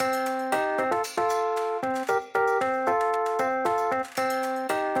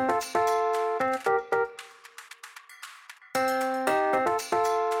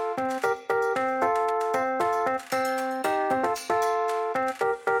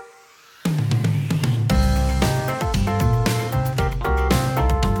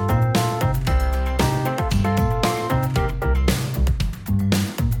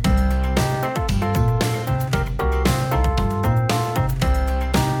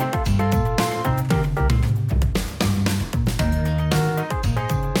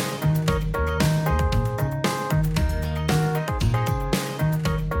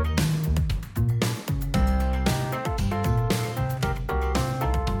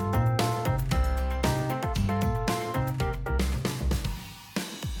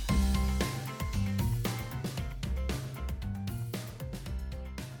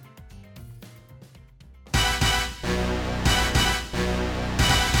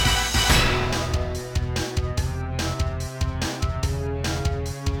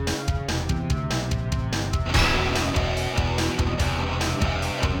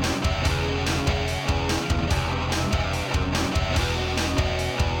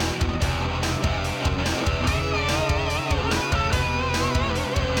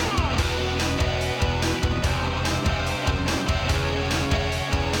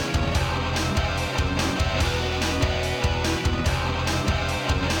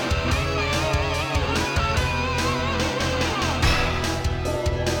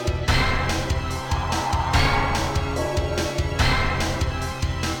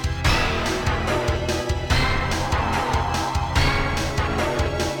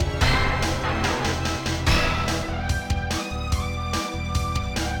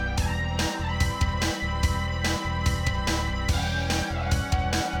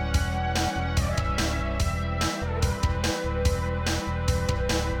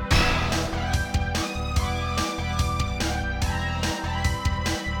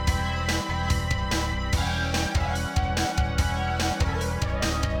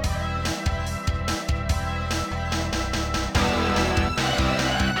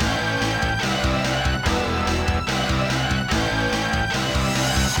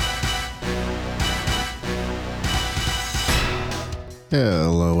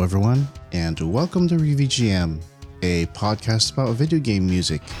Hello everyone, and welcome to ReVGM, a podcast about video game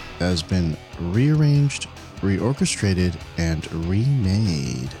music that has been rearranged, reorchestrated, and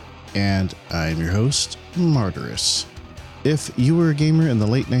remade. And I'm your host, Martyrus. If you were a gamer in the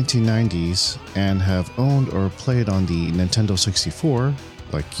late 1990s and have owned or played on the Nintendo 64,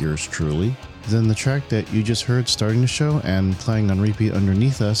 like yours truly, then the track that you just heard starting the show and playing on repeat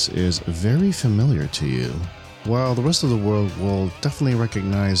underneath us is very familiar to you. While the rest of the world will definitely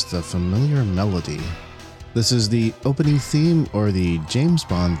recognize the familiar melody. This is the opening theme, or the James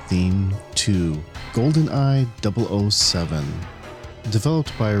Bond theme, to Goldeneye 007.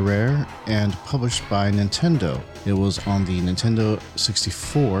 Developed by Rare and published by Nintendo. It was on the Nintendo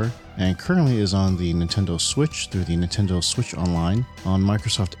 64 and currently is on the Nintendo Switch through the Nintendo Switch Online, on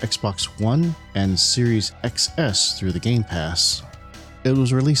Microsoft Xbox One and Series XS through the Game Pass. It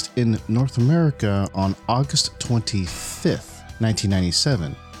was released in North America on August 25th,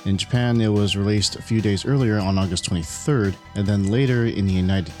 1997. In Japan, it was released a few days earlier on August 23rd, and then later in the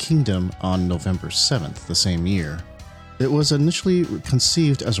United Kingdom on November 7th the same year. It was initially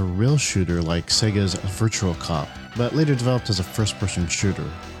conceived as a rail shooter like Sega's Virtual Cop, but later developed as a first-person shooter.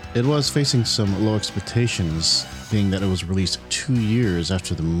 It was facing some low expectations, being that it was released 2 years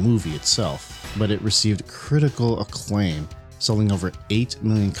after the movie itself, but it received critical acclaim, selling over 8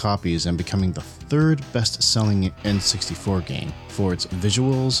 million copies and becoming the third best-selling N64 game for its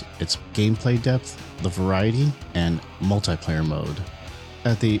visuals, its gameplay depth, the variety, and multiplayer mode.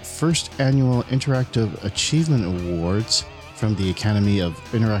 At the first annual Interactive Achievement Awards from the Academy of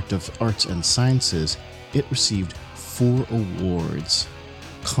Interactive Arts and Sciences, it received 4 awards: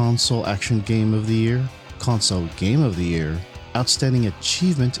 Console Action Game of the Year, Console Game of the Year, Outstanding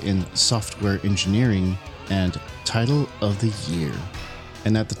Achievement in Software Engineering, and Title of the Year.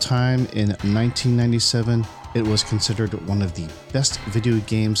 And at the time, in 1997, it was considered one of the best video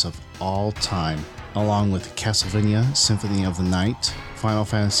games of all time, along with Castlevania Symphony of the Night, Final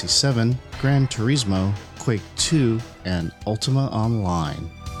Fantasy VII, Gran Turismo, Quake 2, and Ultima Online.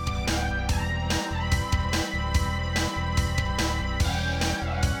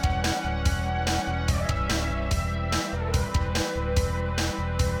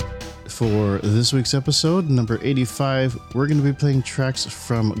 For this week's episode, number 85, we're going to be playing tracks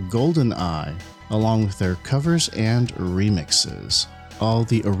from Goldeneye, along with their covers and remixes. All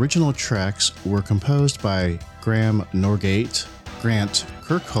the original tracks were composed by Graham Norgate, Grant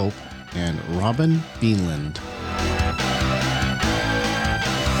Kirkhope, and Robin Beanland.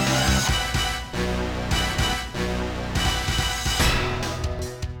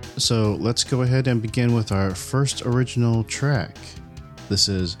 So let's go ahead and begin with our first original track. This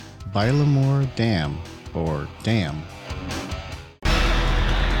is Bailamore Dam, or Dam.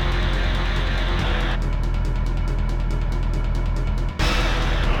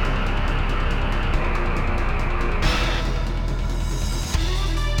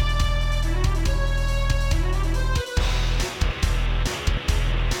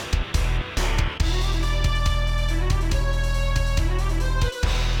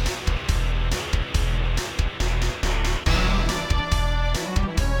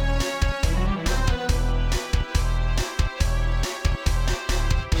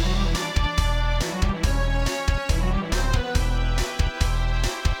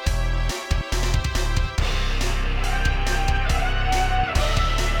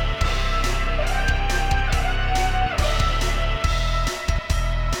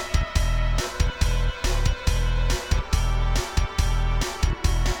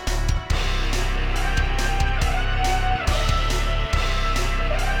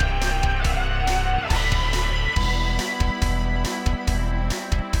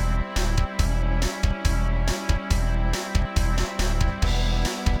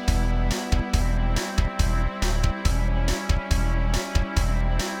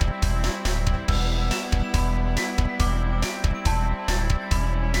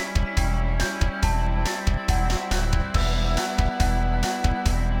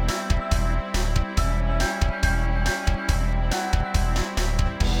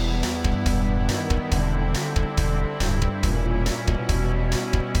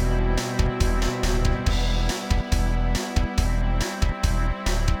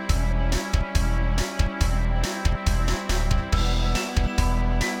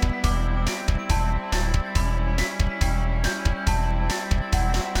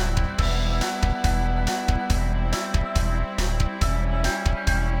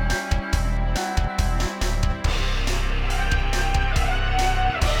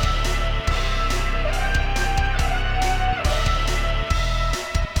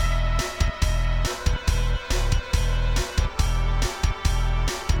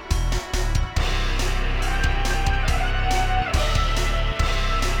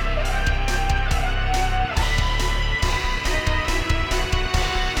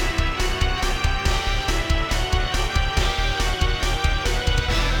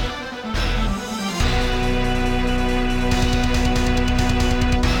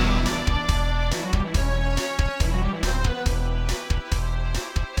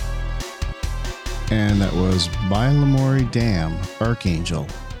 And that was By Lamori Dam, Archangel,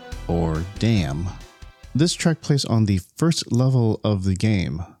 or Dam. This track plays on the first level of the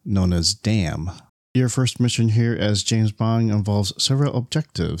game, known as Dam. Your first mission here as James Bond involves several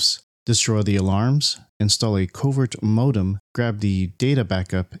objectives: destroy the alarms, install a covert modem, grab the data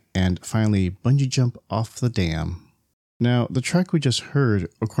backup, and finally bungee jump off the dam. Now, the track we just heard,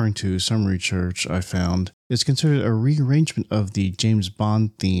 according to some research I found, is considered a rearrangement of the James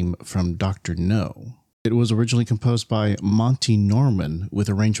Bond theme from Dr. No. It was originally composed by Monty Norman with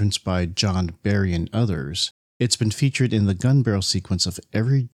arrangements by John Barry and others. It's been featured in the gun barrel sequence of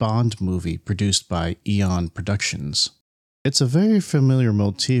every Bond movie produced by Eon Productions. It's a very familiar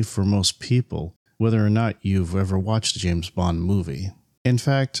motif for most people, whether or not you've ever watched a James Bond movie. In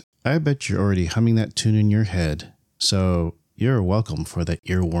fact, I bet you're already humming that tune in your head. So, you're welcome for that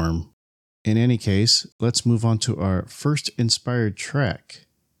earworm. In any case, let's move on to our first inspired track.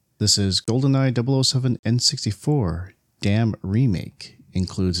 This is Goldeneye 007 N64 Dam Remake,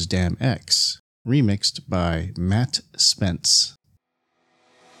 includes Dam X, remixed by Matt Spence.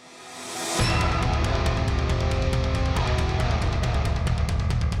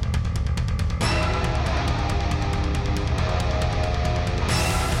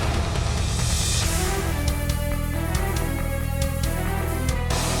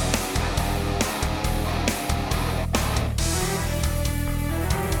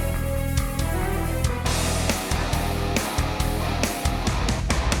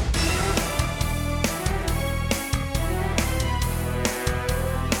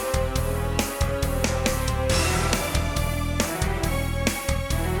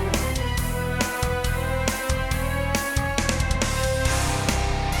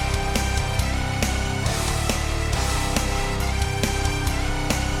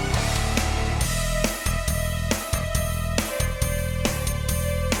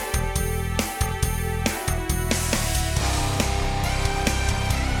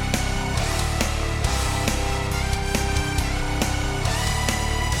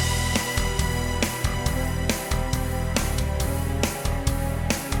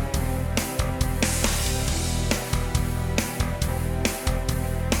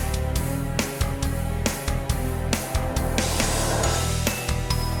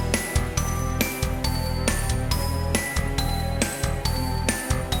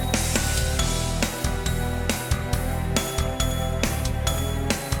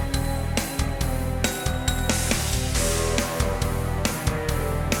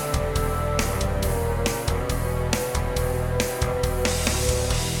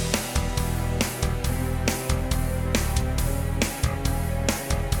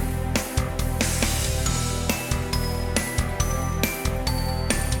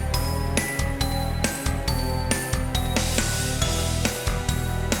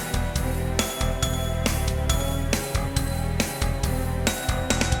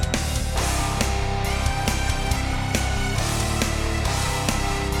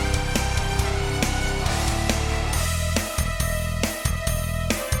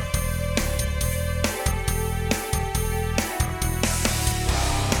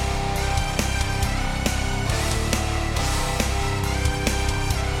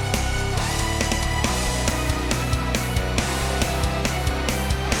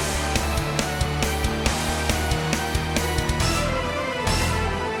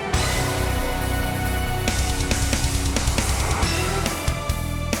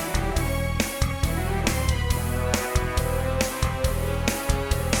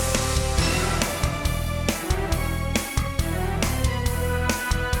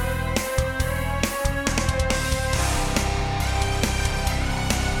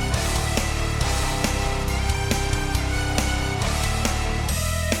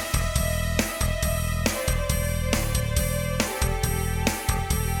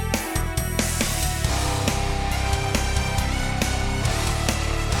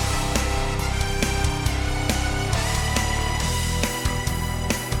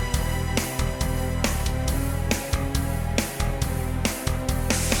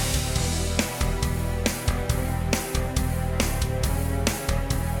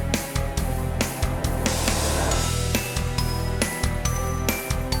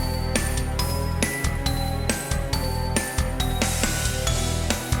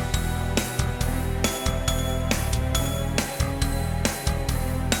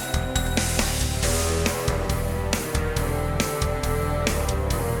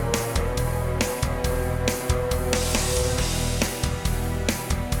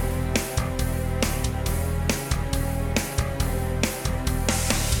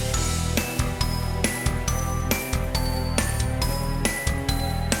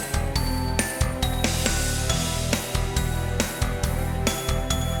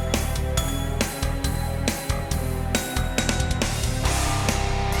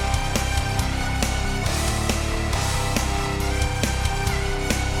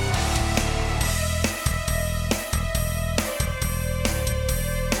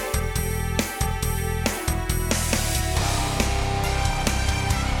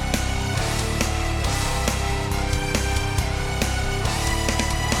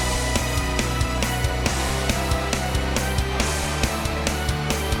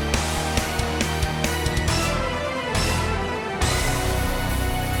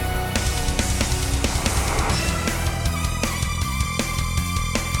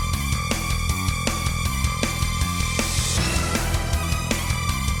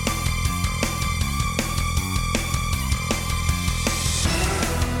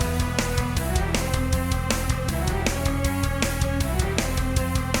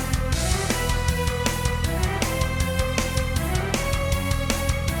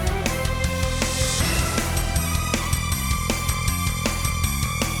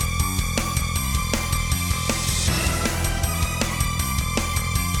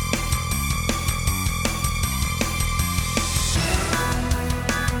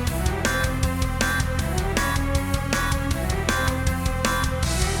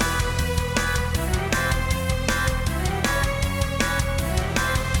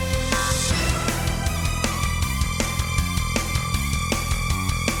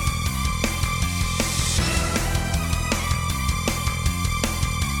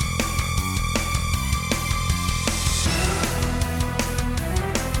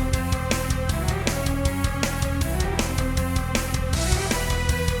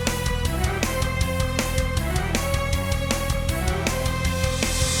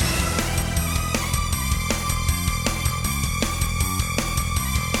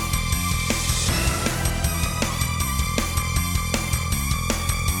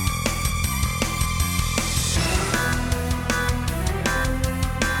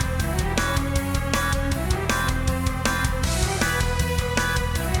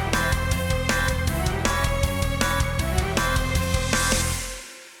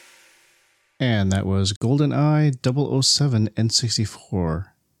 And that was Goldeneye 007 N64.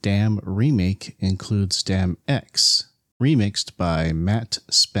 Damn Remake includes Damn X, remixed by Matt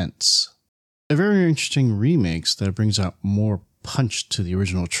Spence. A very interesting remix that brings out more punch to the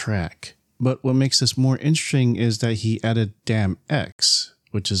original track. But what makes this more interesting is that he added Damn X,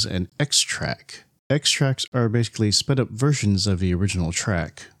 which is an X track. X tracks are basically sped up versions of the original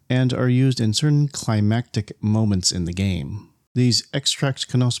track, and are used in certain climactic moments in the game. These X tracks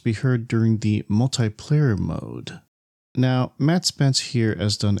can also be heard during the multiplayer mode. Now, Matt Spence here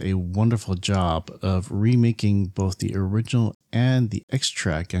has done a wonderful job of remaking both the original and the X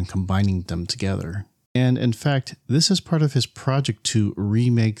track and combining them together. And in fact, this is part of his project to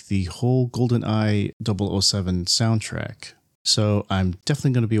remake the whole GoldenEye 007 soundtrack. So I'm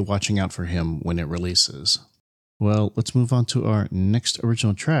definitely going to be watching out for him when it releases. Well, let's move on to our next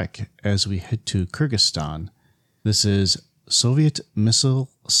original track as we head to Kyrgyzstan. This is Soviet Missile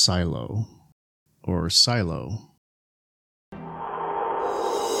Silo, or Silo.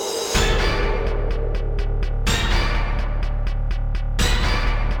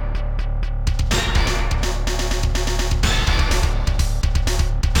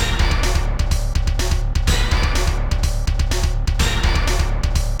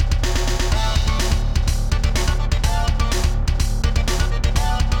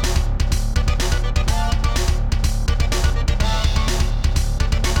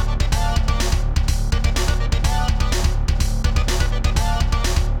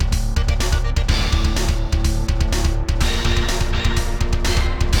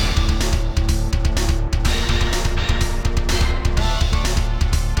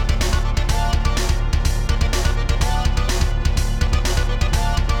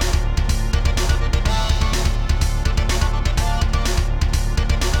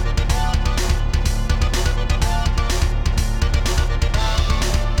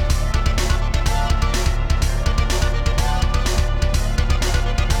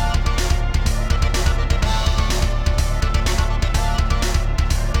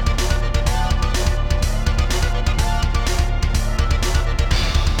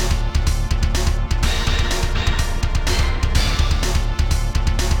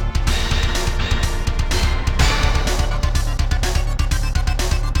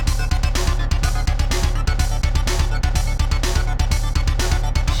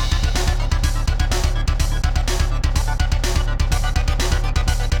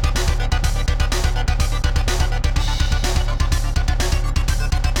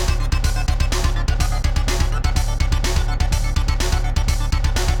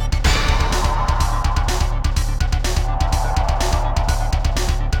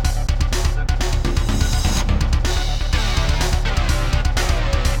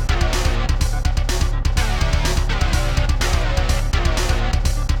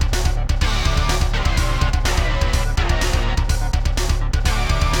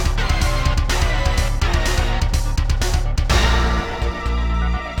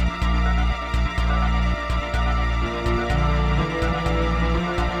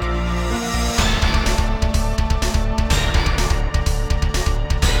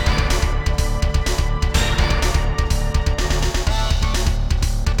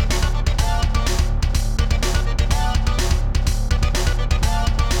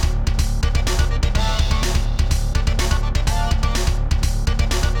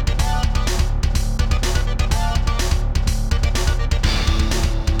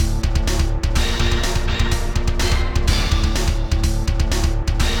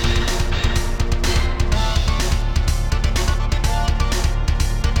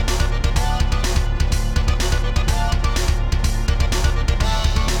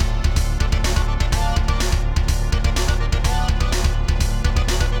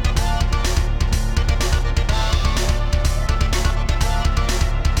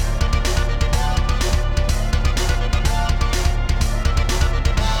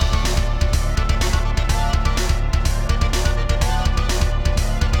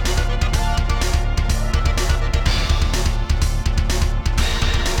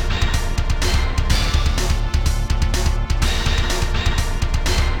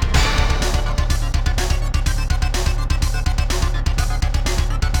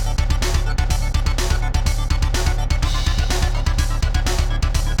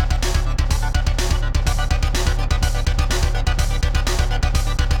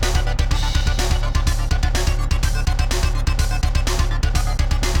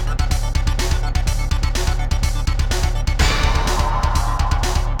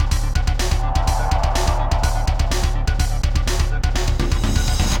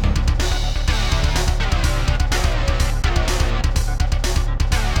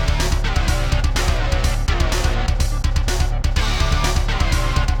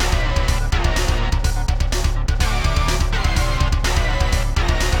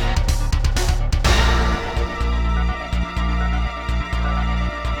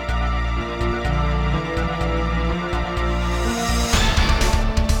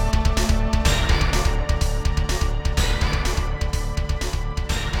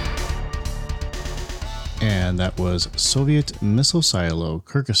 and that was Soviet Missile Silo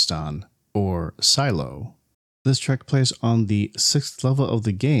Kyrgyzstan, or Silo. This track plays on the 6th level of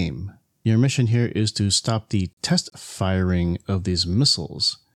the game. Your mission here is to stop the test firing of these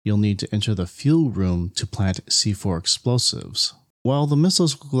missiles. You'll need to enter the fuel room to plant C4 explosives. While the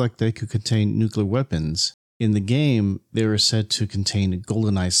missiles look like they could contain nuclear weapons, in the game they are said to contain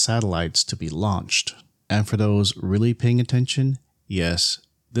Goldeneye satellites to be launched. And for those really paying attention, yes,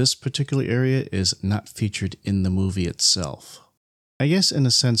 this particular area is not featured in the movie itself. I guess in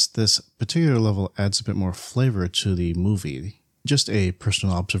a sense this particular level adds a bit more flavor to the movie. Just a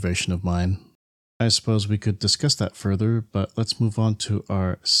personal observation of mine. I suppose we could discuss that further, but let's move on to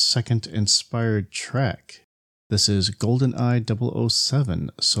our second inspired track. This is Goldeneye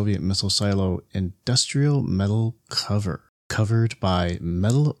 007 Soviet Missile Silo Industrial Metal Cover, covered by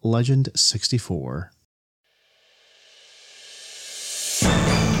Metal Legend 64.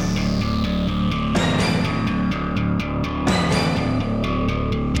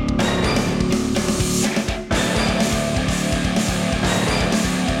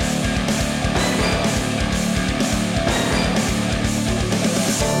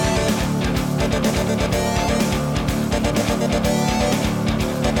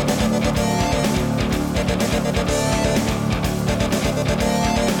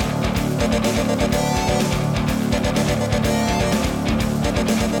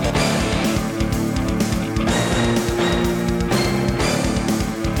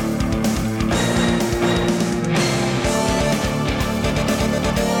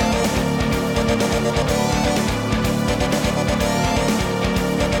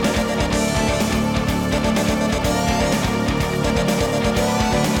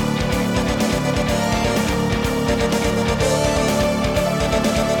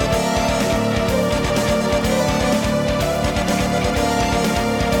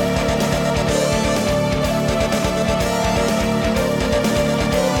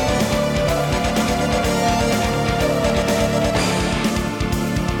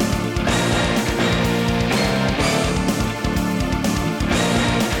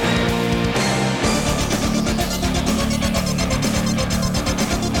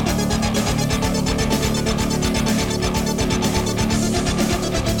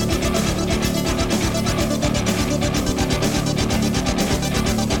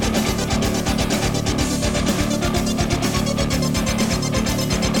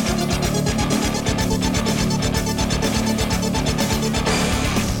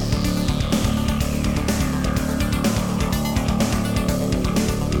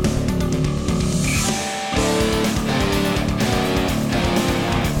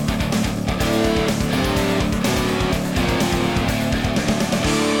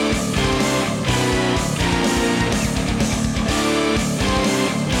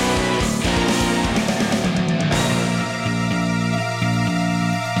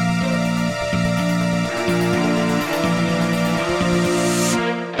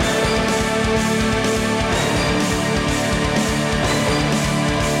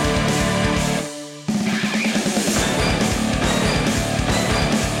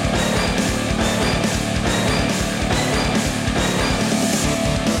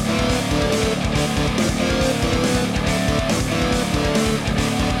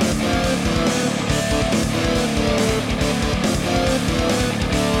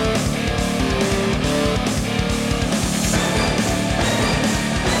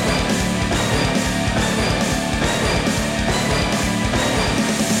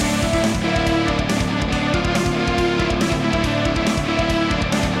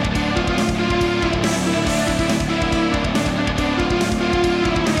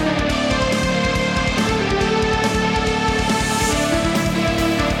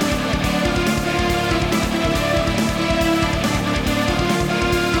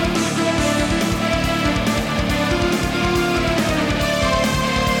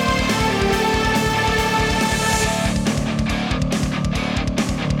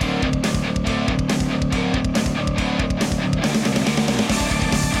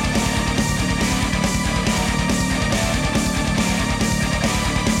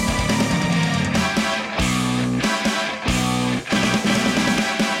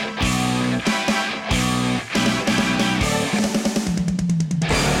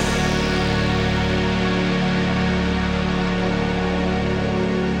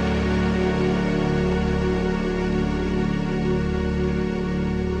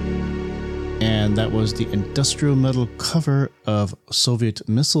 and that was the industrial metal cover of Soviet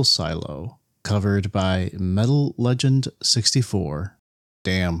Missile Silo, covered by Metal Legend 64.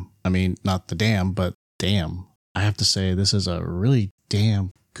 Damn. I mean, not the damn, but damn. I have to say, this is a really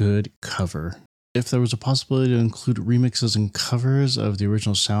damn good cover. If there was a possibility to include remixes and covers of the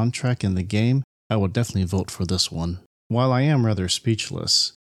original soundtrack in the game, I would definitely vote for this one. While I am rather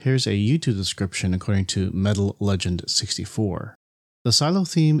speechless, here's a YouTube description according to Metal Legend 64. The Silo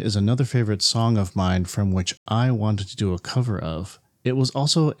theme is another favorite song of mine from which I wanted to do a cover of. It was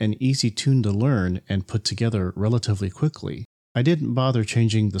also an easy tune to learn and put together relatively quickly. I didn't bother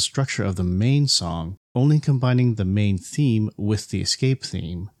changing the structure of the main song, only combining the main theme with the escape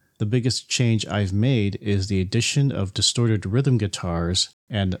theme. The biggest change I've made is the addition of distorted rhythm guitars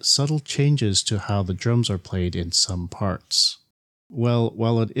and subtle changes to how the drums are played in some parts. Well,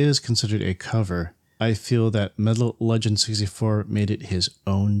 while it is considered a cover, I feel that Metal Legend 64 made it his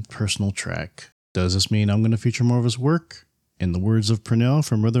own personal track. Does this mean I'm going to feature more of his work? In the words of Purnell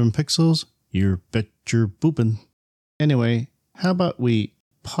from Rhythm and Pixels, you bet you're boopin'. Anyway, how about we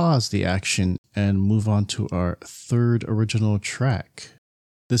pause the action and move on to our third original track.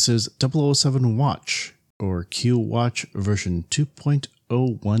 This is 007 Watch, or Q Watch version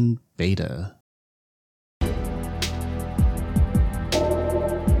 2.01 beta.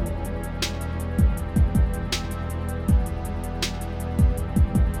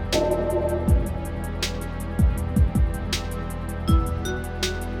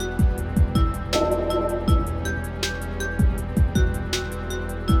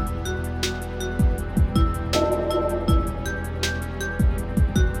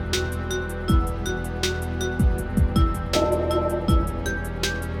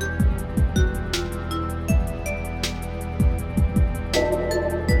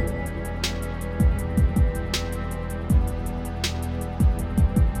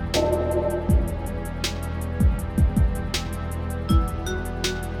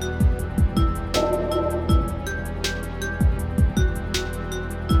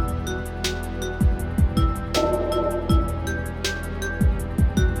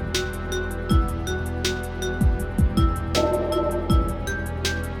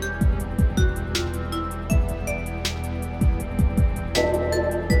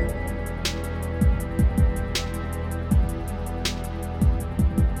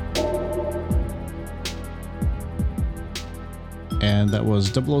 And that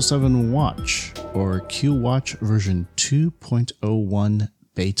was 007 Watch, or Q Watch version 2.01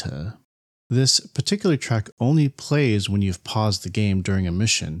 beta. This particular track only plays when you've paused the game during a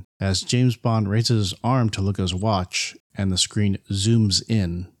mission, as James Bond raises his arm to look at his watch and the screen zooms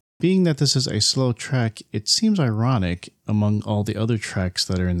in. Being that this is a slow track, it seems ironic among all the other tracks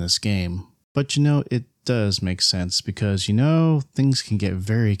that are in this game. But it does make sense because things can get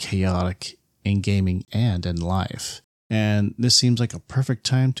very chaotic in gaming and in life. And this seems like a perfect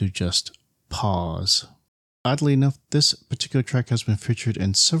time to just pause. Oddly enough, this particular track has been featured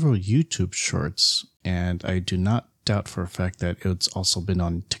in several YouTube shorts, and I do not doubt for a fact that it's also been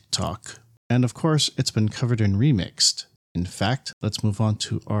on TikTok. And of course, it's been covered and remixed. In fact, let's move on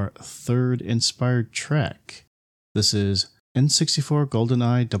to our third inspired track. This is N64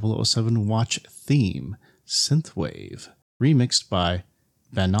 Goldeneye 007 Watch Theme, Synthwave, remixed by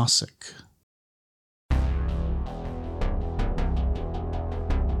Vanosik.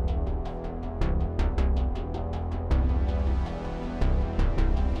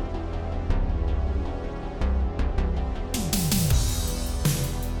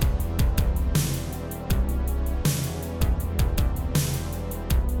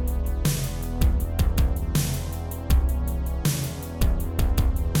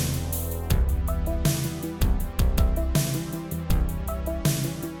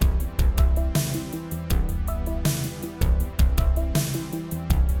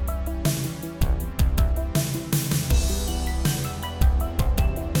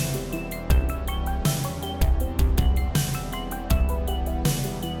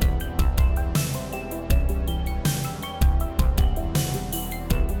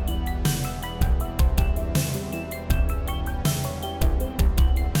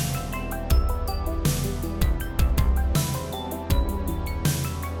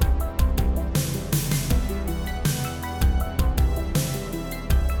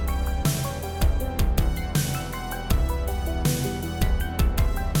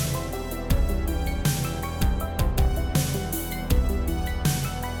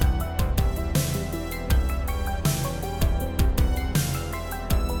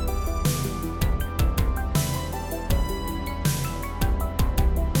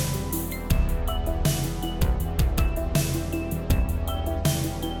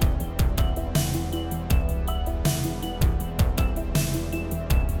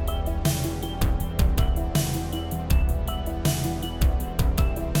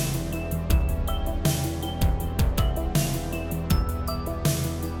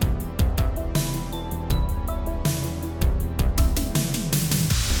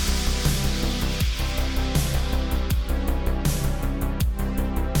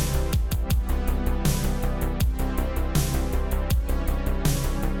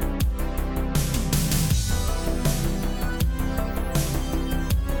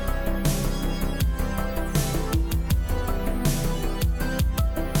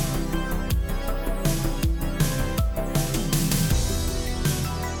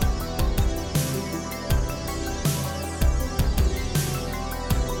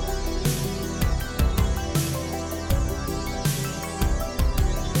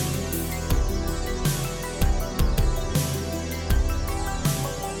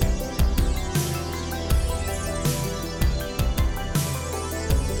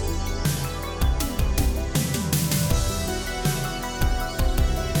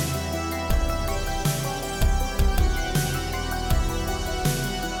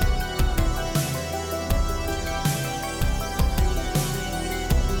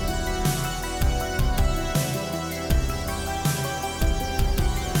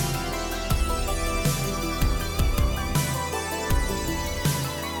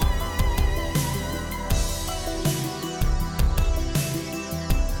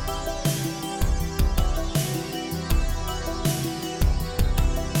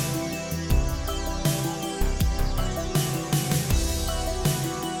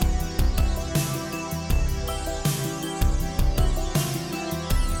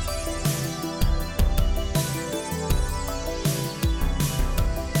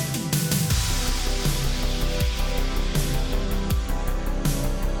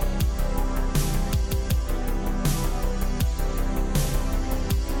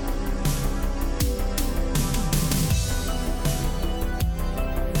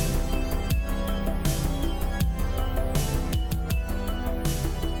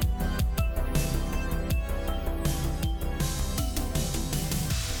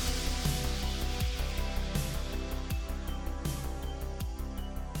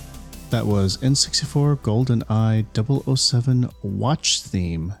 That was N64 GoldenEye 007 Watch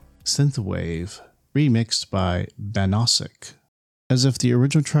Theme Synthwave, remixed by Banosik. As if the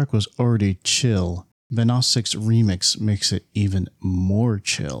original track was already chill, Banosik's remix makes it even more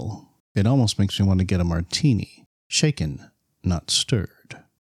chill. It almost makes me want to get a martini, shaken, not stirred.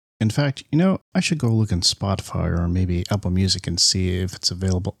 In fact, I should go look in Spotify or maybe Apple Music and see if it's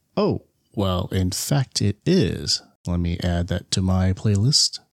available. Oh, well, in fact it is. Let me add that to my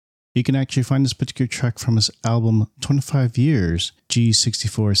playlist. You can actually find this particular track from his album 25 Years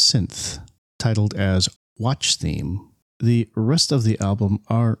G64 Synth, titled as Watch Theme. The rest of the album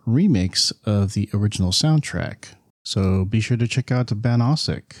are remakes of the original soundtrack, so be sure to check out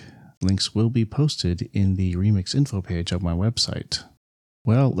Banosik. Links will be posted in the remix info page of my website.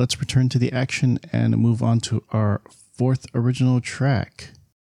 Well, let's return to the action and move on to our fourth original track.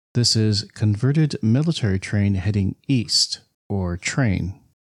 This is Converted Military Train Heading East, or Train.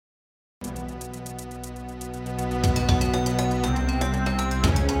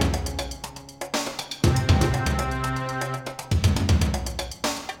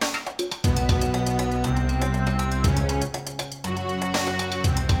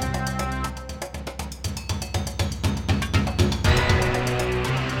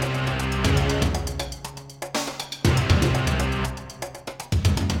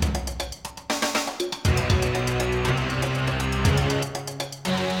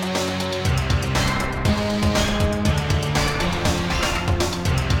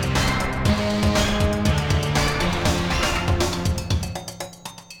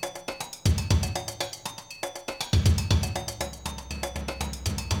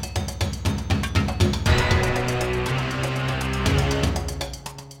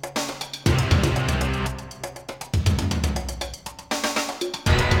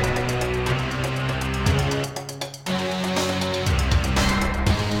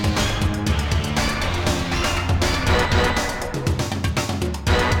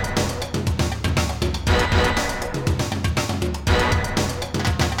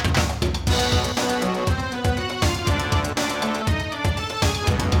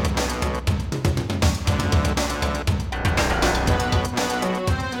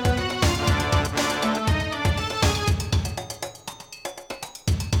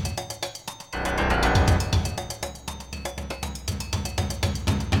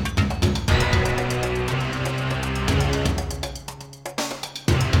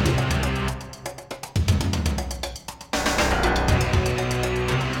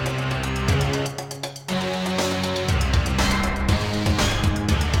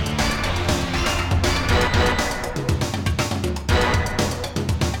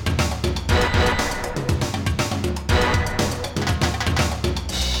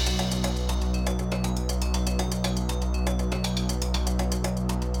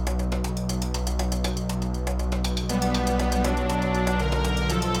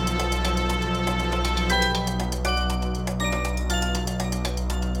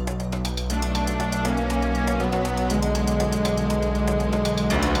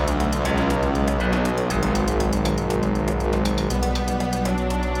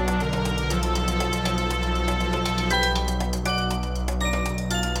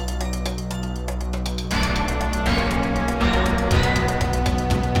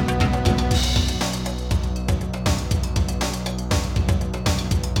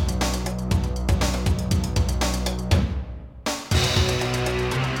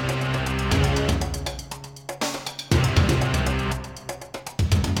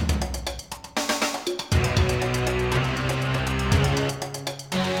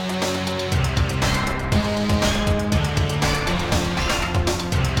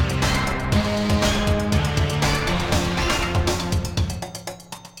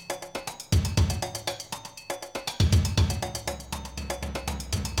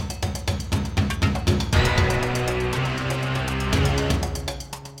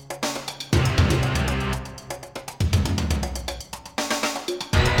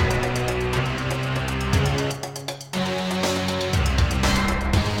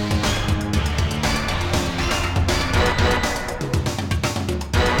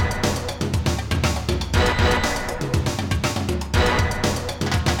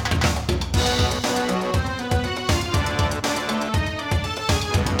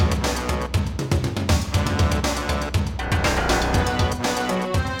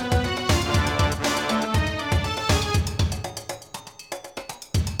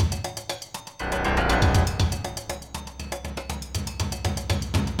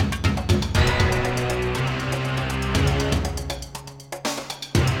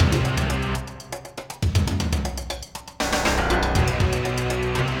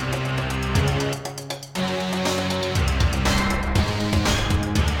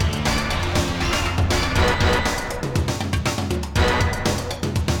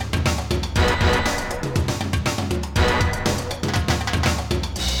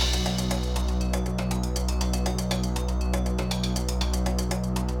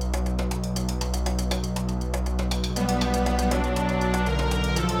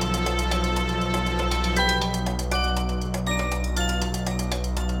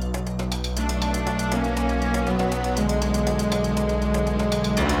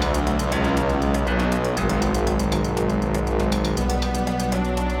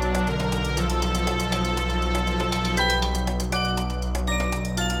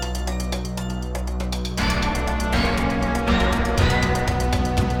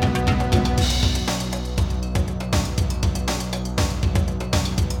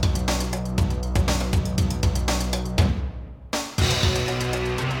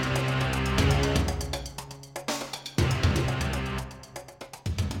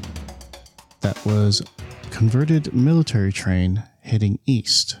 that was Converted Military Train Heading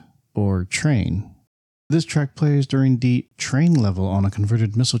East, or Train. This track plays during the train level on a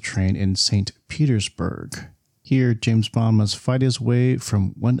converted missile train in St. Petersburg. Here, James Bond must fight his way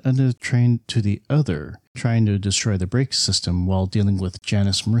from one end of the train to the other, trying to destroy the brake system while dealing with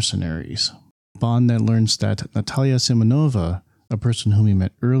Janus mercenaries. Bond then learns that Natalia Simonova, a person whom he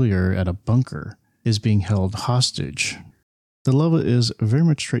met earlier at a bunker, is being held hostage. The level is very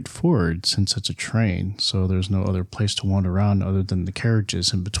much straightforward since it's a train, so there's no other place to wander around other than the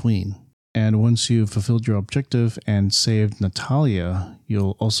carriages in between. And once you've fulfilled your objective and saved Natalia,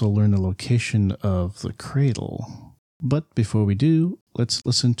 you'll also learn the location of the cradle. But before we do, let's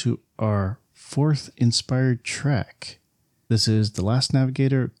listen to our fourth inspired track. This is The Last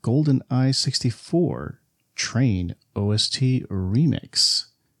Navigator Goldeneye 64 Train OST Remix,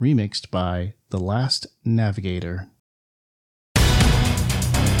 remixed by The Last Navigator.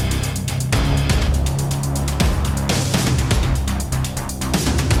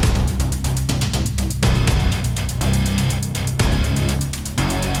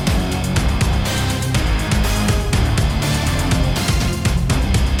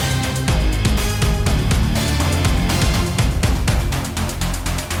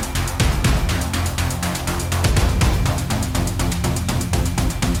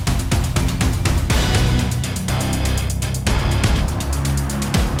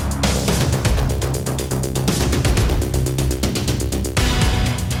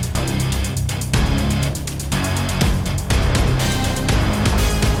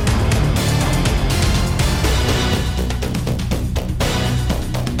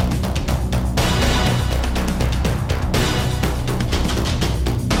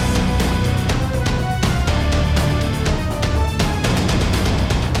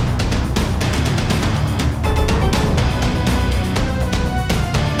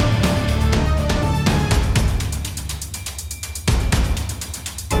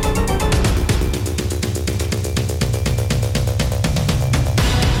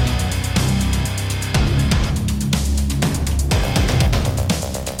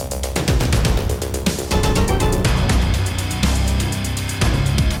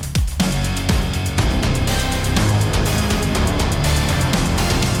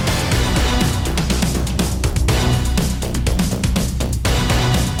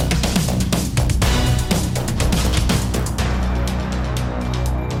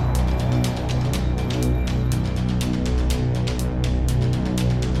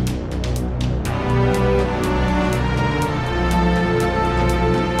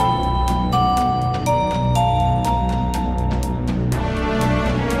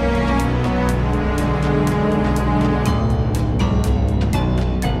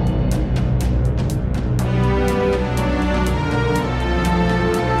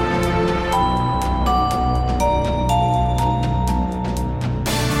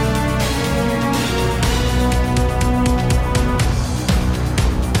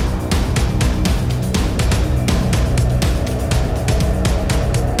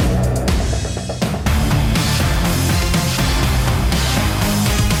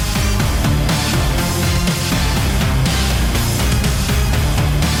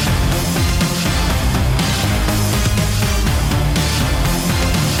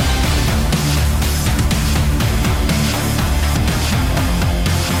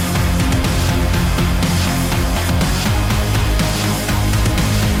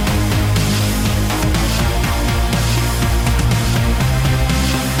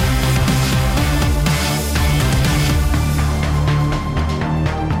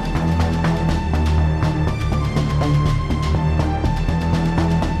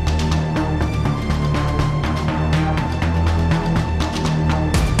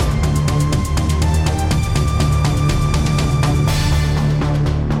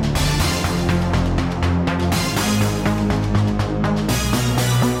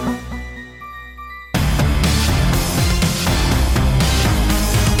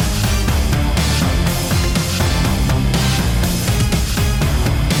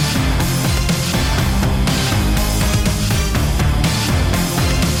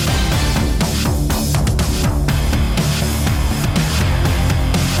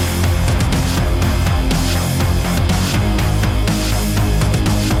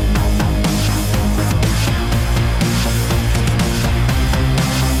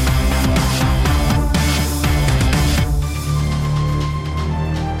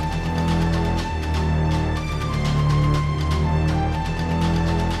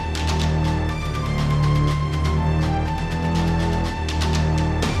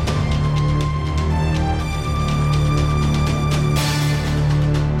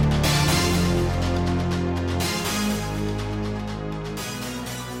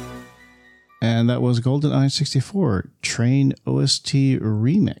 that was Goldeneye 64 Train OST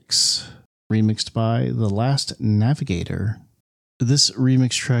Remix, remixed by The Last Navigator. This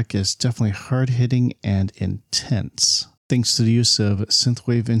remix track is definitely hard-hitting and intense, thanks to the use of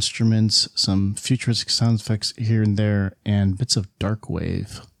synthwave instruments, some futuristic sound effects here and there, and bits of dark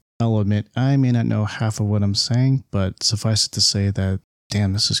wave. I'll admit, I may not know half of what I'm saying, but suffice it to say that,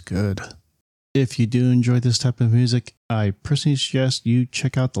 damn, this is good. If you do enjoy this type of music, I personally suggest you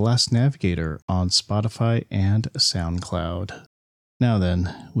check out The Last Navigator on Spotify and SoundCloud. Now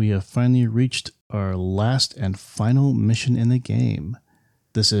then, we have finally reached our last and final mission in the game.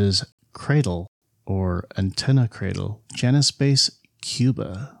 This is Cradle, or Antenna Cradle, Janus Base,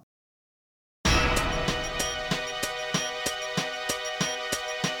 Cuba.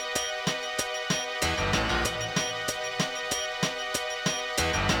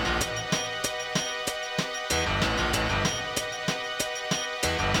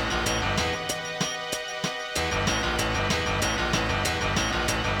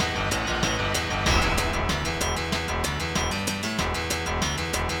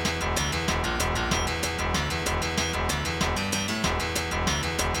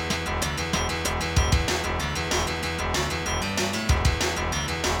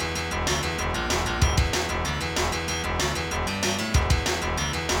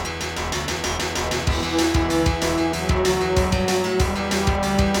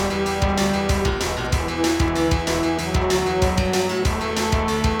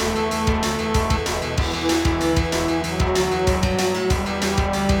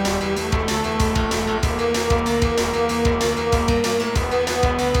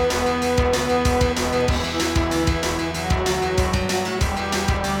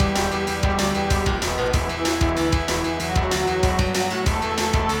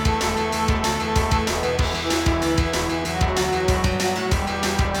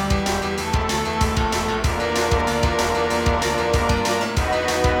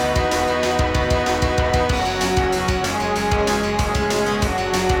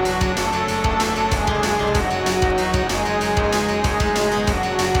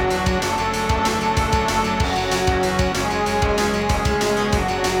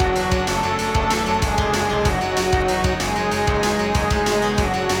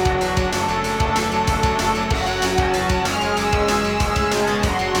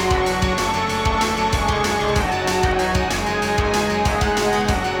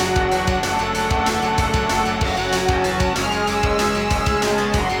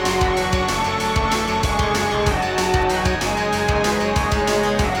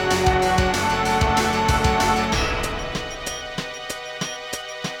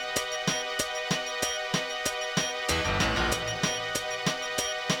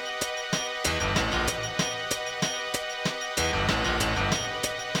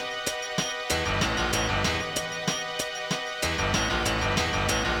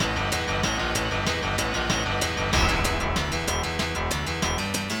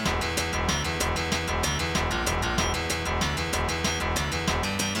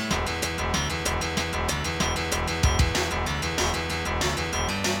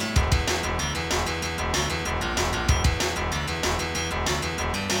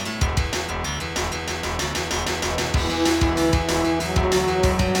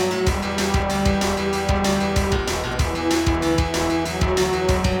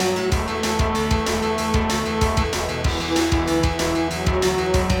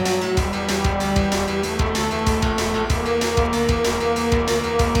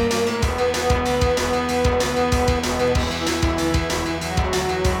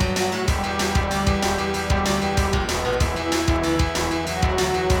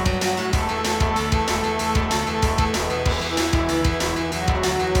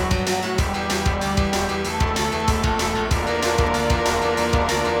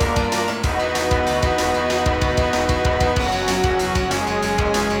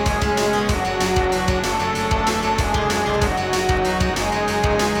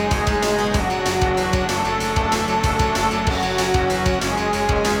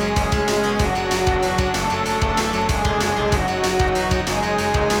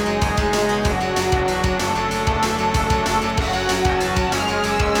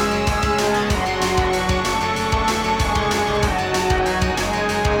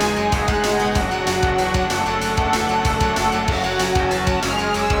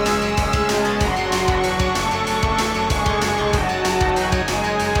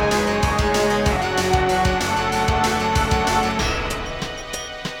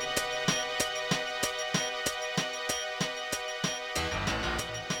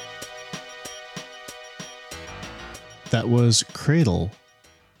 That was Cradle,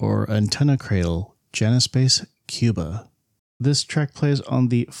 or Antenna Cradle, Januspace, Cuba. This track plays on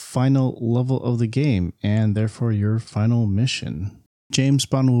the final level of the game, and therefore your final mission. James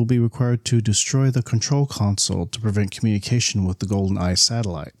Bond will be required to destroy the control console to prevent communication with the Goldeneye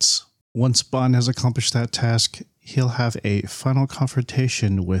satellites. Once Bond has accomplished that task, he'll have a final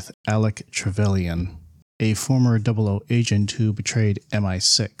confrontation with Alec Trevelyan, a former 00 agent who betrayed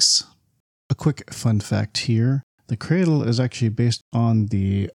MI6. A quick fun fact here, the cradle is actually based on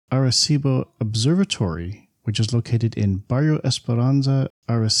the Arecibo Observatory, which is located in Barrio Esperanza,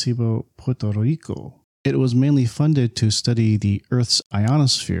 Arecibo, Puerto Rico. It was mainly funded to study the Earth's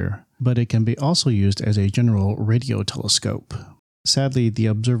ionosphere, but it can be also used as a general radio telescope. Sadly, the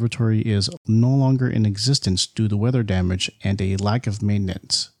observatory is no longer in existence due to weather damage and a lack of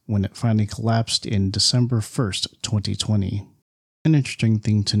maintenance when it finally collapsed in December 1st, 2020. An interesting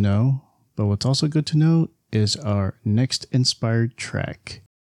thing to know, but what's also good to know, is our next inspired track.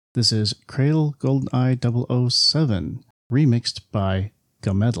 This is Cradle GoldenEye 007, remixed by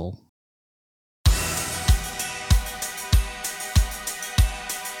Gamedal.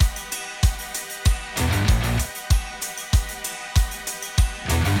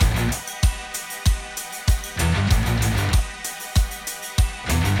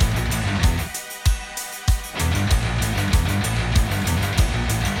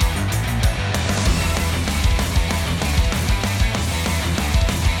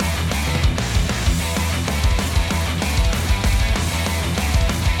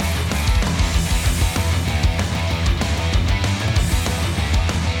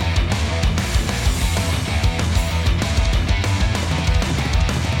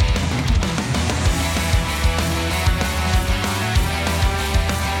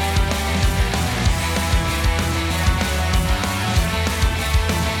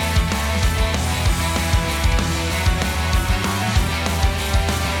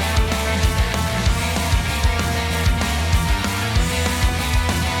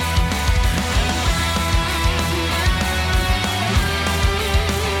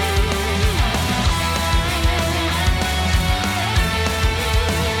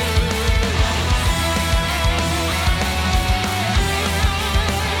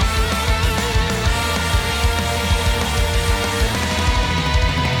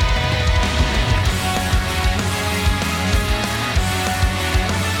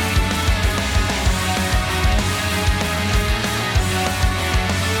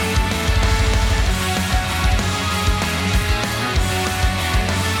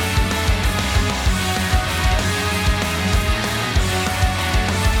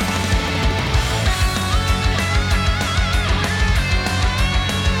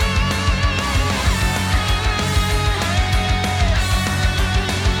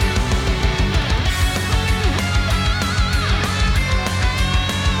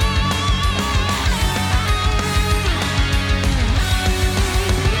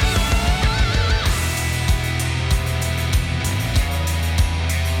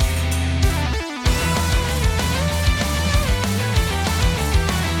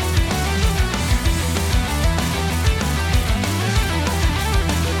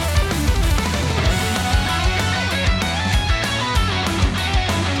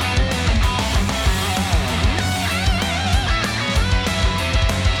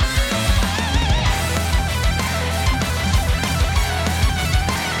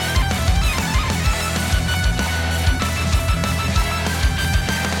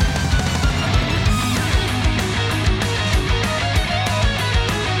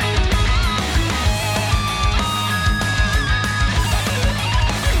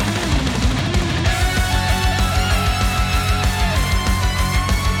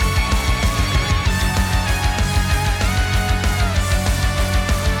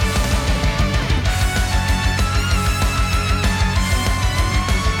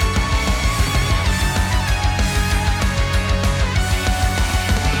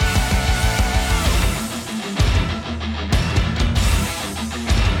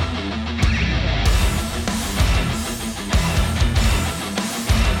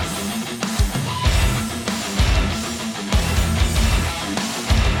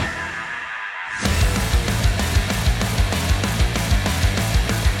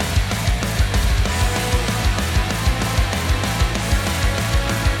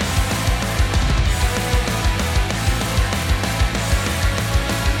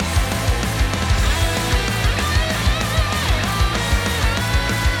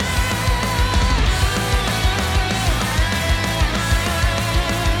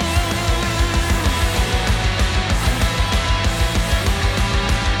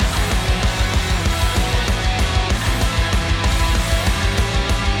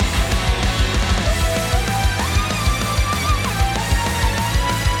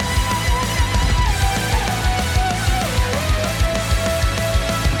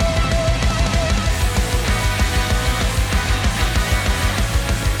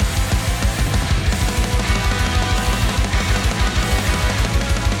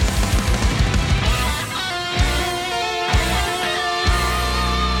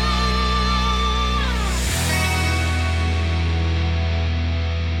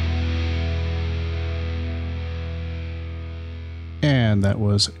 and that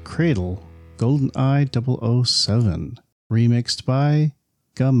was Cradle, Goldeneye 007, remixed by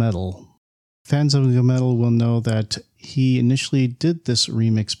Gametal. Fans of Gametal will know that he initially did this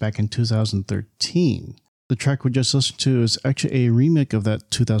remix back in 2013. The track we just listened to is actually a remake of that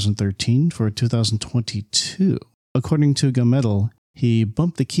 2013 for 2022. According to Gametal, he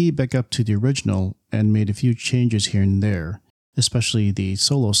bumped the key back up to the original and made a few changes here and there, especially the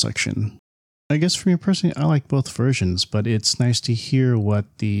solo section. I guess for me personally, I like both versions, but it's nice to hear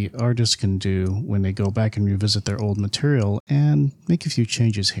what the artists can do when they go back and revisit their old material and make a few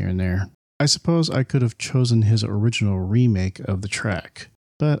changes here and there. I suppose I could have chosen his original remake of the track,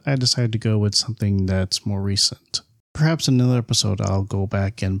 but I decided to go with something that's more recent. Perhaps in another episode I'll go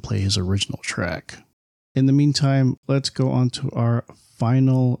back and play his original track. In the meantime, let's go on to our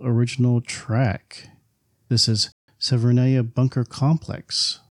final original track. This is Severnaya Bunker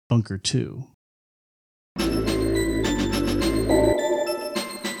Complex, Bunker 2.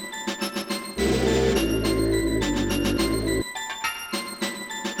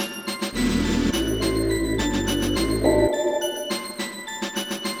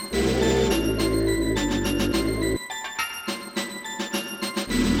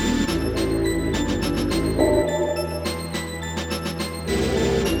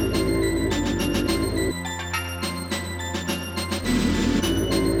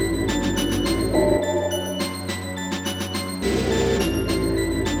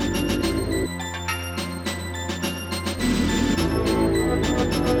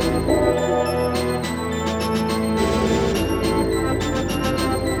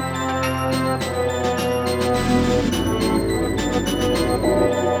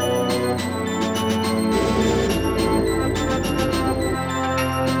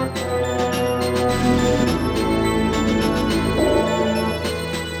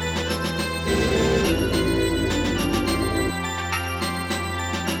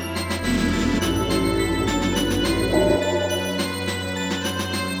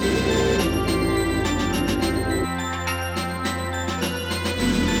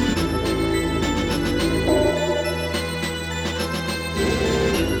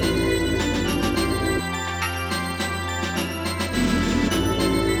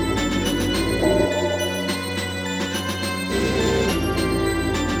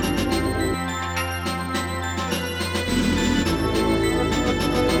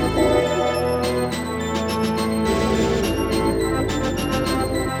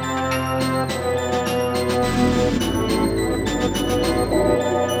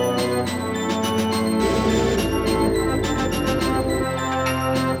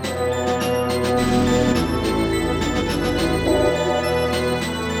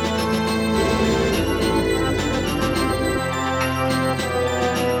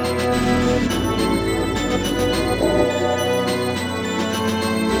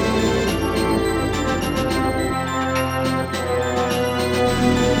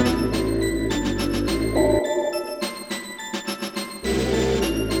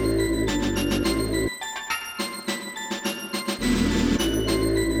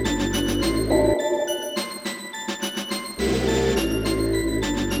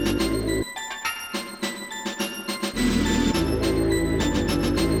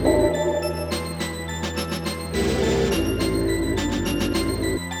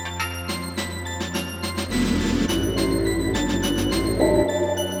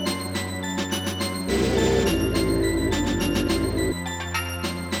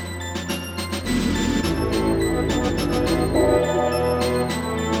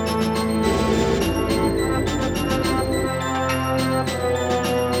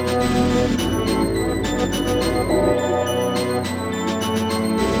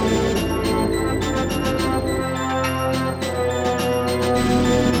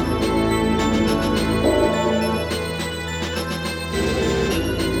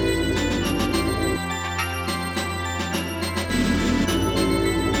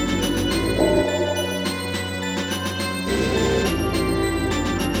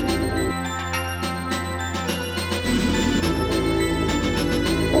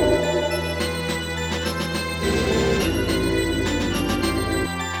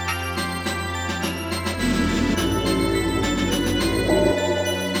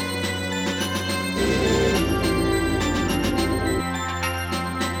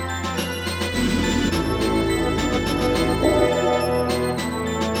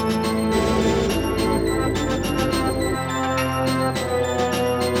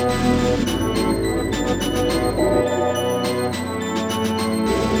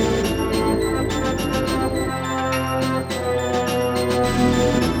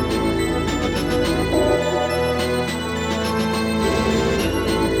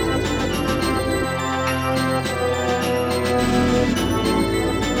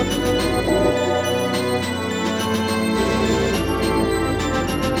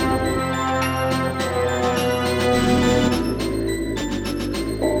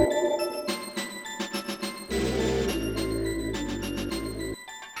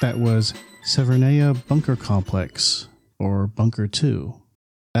 That was Severnaya Bunker Complex, or Bunker 2.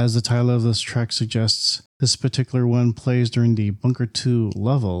 As the title of this track suggests, this particular one plays during the Bunker 2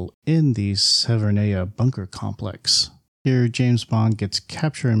 level in the Severnaya Bunker Complex. Here, James Bond gets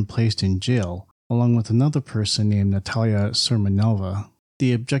captured and placed in jail, along with another person named Natalia Sermanova.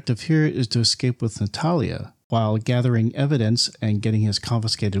 The objective here is to escape with Natalia, while gathering evidence and getting his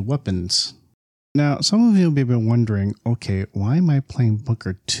confiscated weapons. Now, some of you may be wondering, okay, why am I playing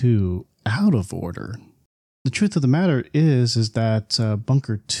Bunker 2 out of order? The truth of the matter is that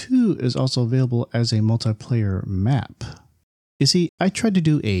Bunker 2 is also available as a multiplayer map. You see, I tried to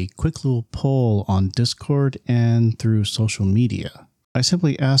do a quick little poll on Discord and through social media. I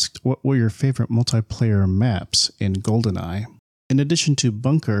simply asked what were your favorite multiplayer maps in Goldeneye. In addition to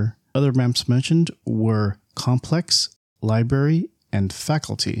Bunker, other maps mentioned were Complex, Library, and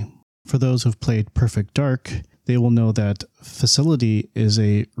Faculty. For those who've played Perfect Dark, they will know that Facility is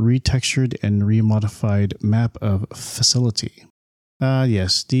a retextured and remodified map of Facility.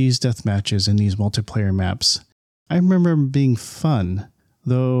 Yes, these deathmatches in these multiplayer maps, I remember them being fun,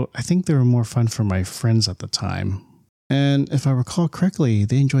 though I think they were more fun for my friends at the time. And if I recall correctly,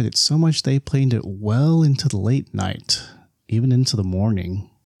 they enjoyed it so much they played it well into the late night, even into the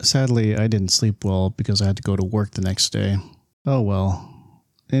morning. Sadly, I didn't sleep well because I had to go to work the next day. Oh well.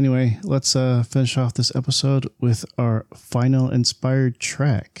 Anyway, let's finish off this episode with our final inspired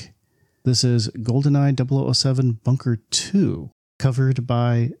track. This is GoldenEye 007 Bunker 2, covered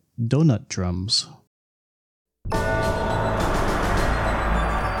by Donut Drums.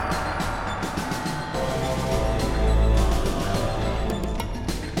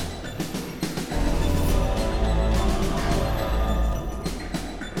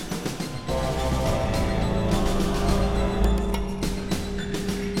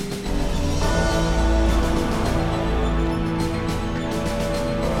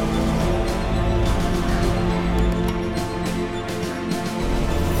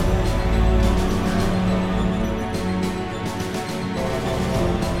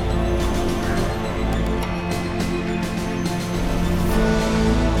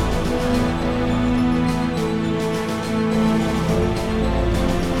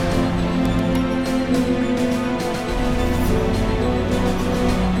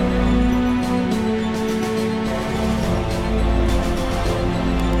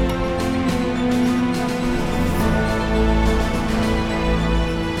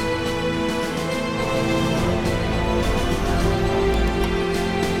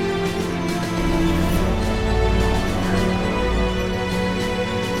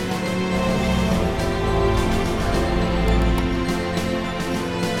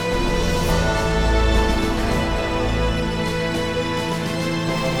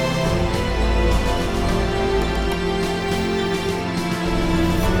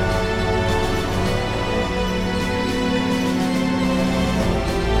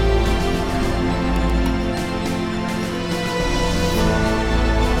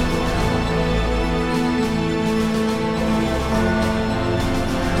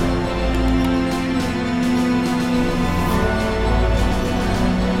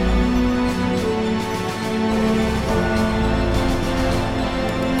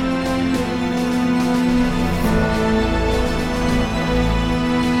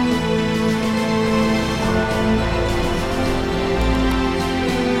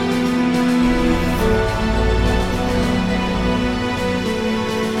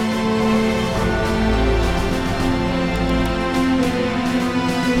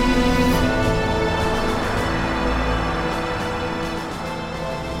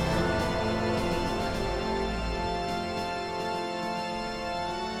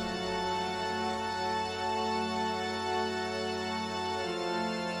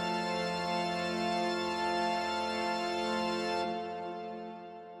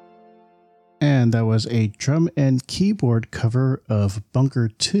 And that was a drum and keyboard cover of Bunker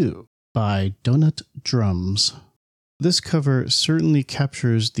 2 by Donut Drums. This cover certainly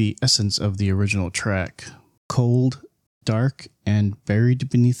captures the essence of the original track. Cold, dark, and buried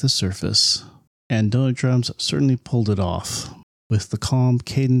beneath the surface. And Donut Drums certainly pulled it off, with the calm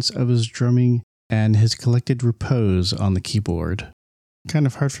cadence of his drumming and his collected repose on the keyboard. Kind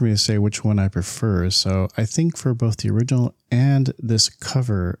of hard for me to say which one I prefer, so I think for both the original and this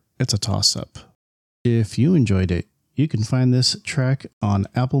cover, it's a toss-up. If you enjoyed it, you can find this track on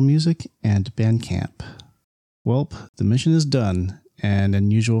Apple Music and Bandcamp. Welp, the mission is done, and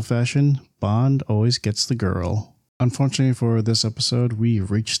in usual fashion, Bond always gets the girl. Unfortunately for this episode, we've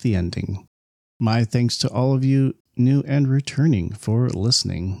reached the ending. My thanks to all of you, new and returning, for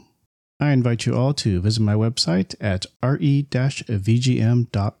listening. I invite you all to visit my website at re-vgm.com.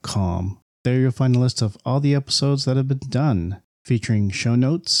 There you'll find a list of all the episodes that have been done, featuring show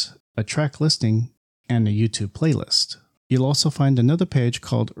notes, a track listing, and a YouTube playlist. You'll also find another page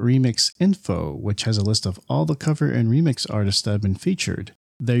called Remix Info, which has a list of all the cover and remix artists that have been featured.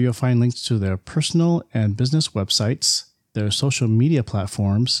 There you'll find links to their personal and business websites, their social media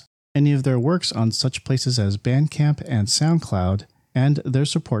platforms, any of their works on such places as Bandcamp and SoundCloud, and their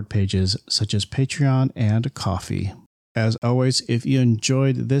support pages such as Patreon and Ko-fi. As always, if you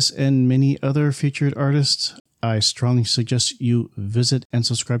enjoyed this and many other featured artists, I strongly suggest you visit and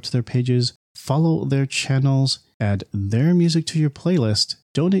subscribe to their pages, follow their channels, add their music to your playlist,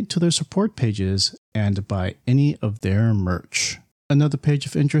 donate to their support pages, and buy any of their merch. Another page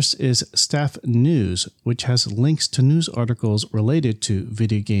of interest is Staff News, which has links to news articles related to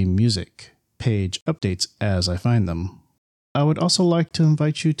video game music. Page updates as I find them. I would also like to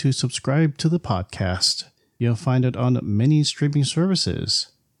invite you to subscribe to the podcast. You'll find it on many streaming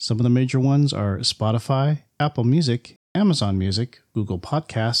services. Some of the major ones are Spotify, Apple Music, Amazon Music, Google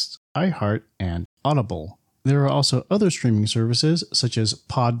Podcasts, iHeart, and Audible. There are also other streaming services such as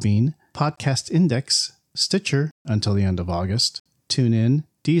Podbean, Podcast Index, Stitcher until the end of August, TuneIn,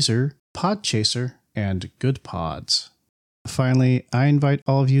 Deezer, Podchaser, and Good Pods. Finally, I invite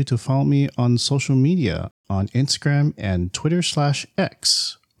all of you to follow me on social media on Instagram and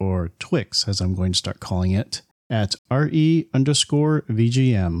Twitter/X, or Twix as I'm going to start calling it, at re_VGM.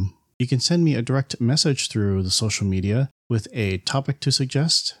 You can send me a direct message through the social media with a topic to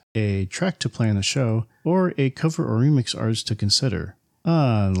suggest, a track to play on the show, or a cover or remix artist to consider.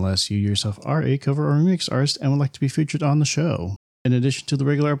 Unless you yourself are a cover or remix artist and would like to be featured on the show. In addition to the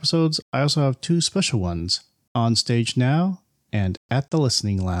regular episodes, I also have two special ones, On Stage Now and At the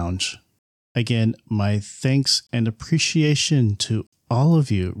Listening Lounge. Again, my thanks and appreciation to all of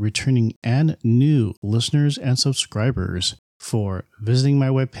you returning and new listeners and subscribers for visiting my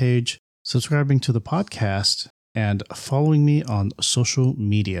webpage, subscribing to the podcast, and following me on social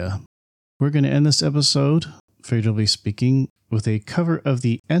media. We're going to end this episode, figuratively speaking, with a cover of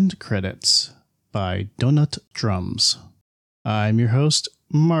the end credits by Donut Drums. I'm your host,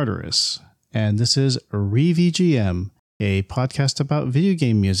 Martyrus, and this is ReVGM, a podcast about video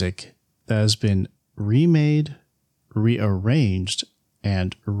game music that has been remade, rearranged,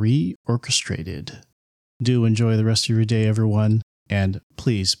 and reorchestrated. Do enjoy the rest of your day, everyone, and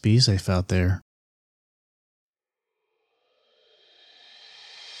please be safe out there.